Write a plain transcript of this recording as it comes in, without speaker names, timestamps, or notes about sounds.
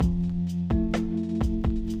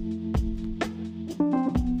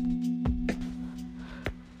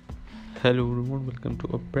Hello everyone, welcome to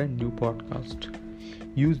a brand new podcast.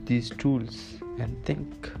 Use these tools and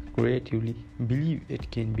think creatively. Believe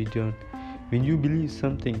it can be done. When you believe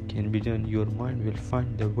something can be done, your mind will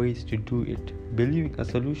find the ways to do it. Believing a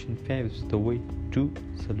solution paves the way to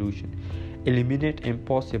solution. Eliminate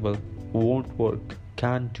impossible, won't work,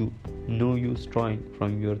 can't do, no use trying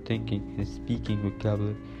from your thinking and speaking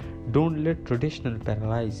vocabulary. Don't let traditional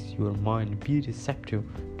paralyze your mind. Be receptive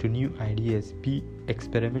to new ideas. Be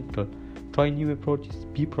experimental. Try new approaches.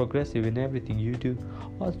 Be progressive in everything you do.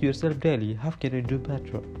 Ask yourself daily, how can I do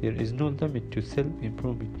better? There is no limit to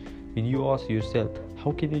self-improvement. When you ask yourself,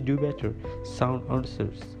 how can I do better? Sound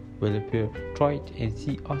answers will appear. Try it and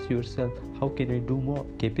see. Ask yourself, how can I do more?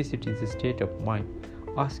 Capacity is a state of mind.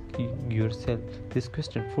 Asking yourself this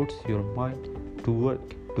question forces your mind to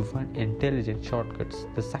work to find intelligent shortcuts.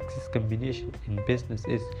 The success combination in business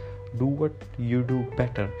is do what you do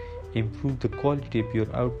better, improve the quality of your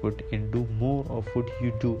output, and do more of what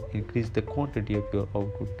you do, increase the quantity of your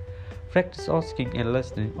output. Practice asking and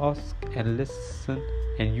listening. Ask and listen,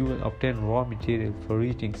 and you will obtain raw material for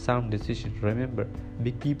reaching sound decisions. Remember,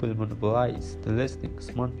 big people monopolize the listening,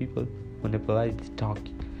 smart people monopolize the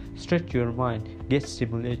talking. Stretch your mind, get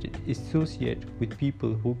stimulated, associate with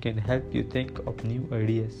people who can help you think of new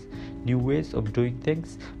ideas, new ways of doing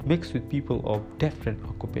things, mix with people of different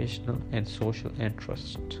occupational and social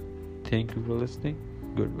interests. Thank you for listening.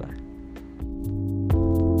 Goodbye.